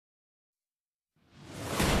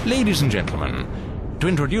Ladies and gentlemen, to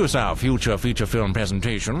introduce our future feature film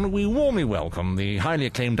presentation, we warmly welcome the highly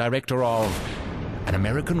acclaimed director of An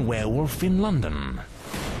American Werewolf in London,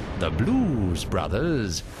 The Blues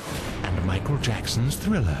Brothers, and Michael Jackson's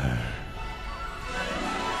Thriller.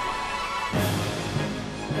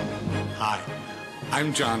 Hi,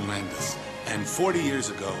 I'm John Landis, and 40 years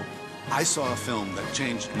ago, I saw a film that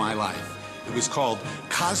changed my life. It was called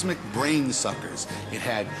Cosmic Brainsuckers. It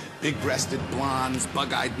had big-breasted blondes,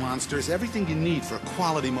 bug-eyed monsters, everything you need for a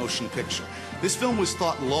quality motion picture. This film was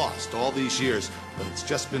thought lost all these years, but it's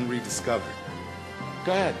just been rediscovered.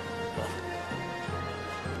 Go ahead.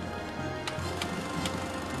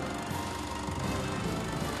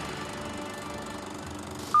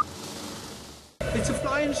 It's a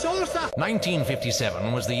flying saucer!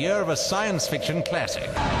 1957 was the year of a science fiction classic.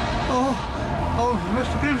 Oh,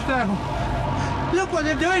 Mr. Grimsdale, look what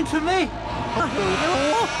they're doing to me!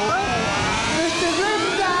 Mr.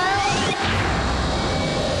 Grimsdale!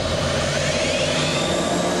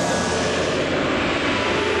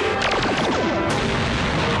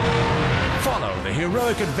 Follow the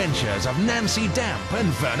heroic adventures of Nancy Damp and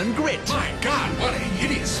Vernon Grit. My God, what a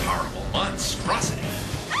hideous, horrible monstrosity.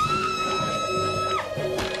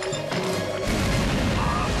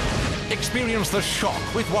 Experience the shock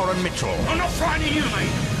with Warren Mitchell. I'm not frightening you,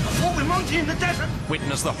 mate. I fought with Monty in the desert.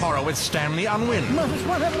 Witness the horror with Stanley Unwin.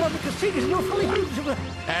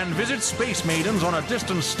 And visit Space Maidens on a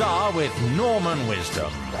distant star with Norman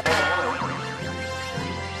Wisdom.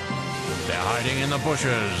 They're hiding in the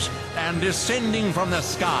bushes and descending from the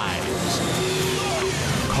skies.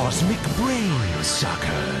 Cosmic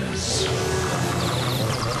Brainsuckers.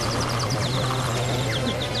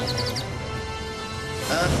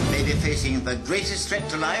 Earth may be facing the greatest threat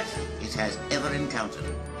to life it has ever encountered.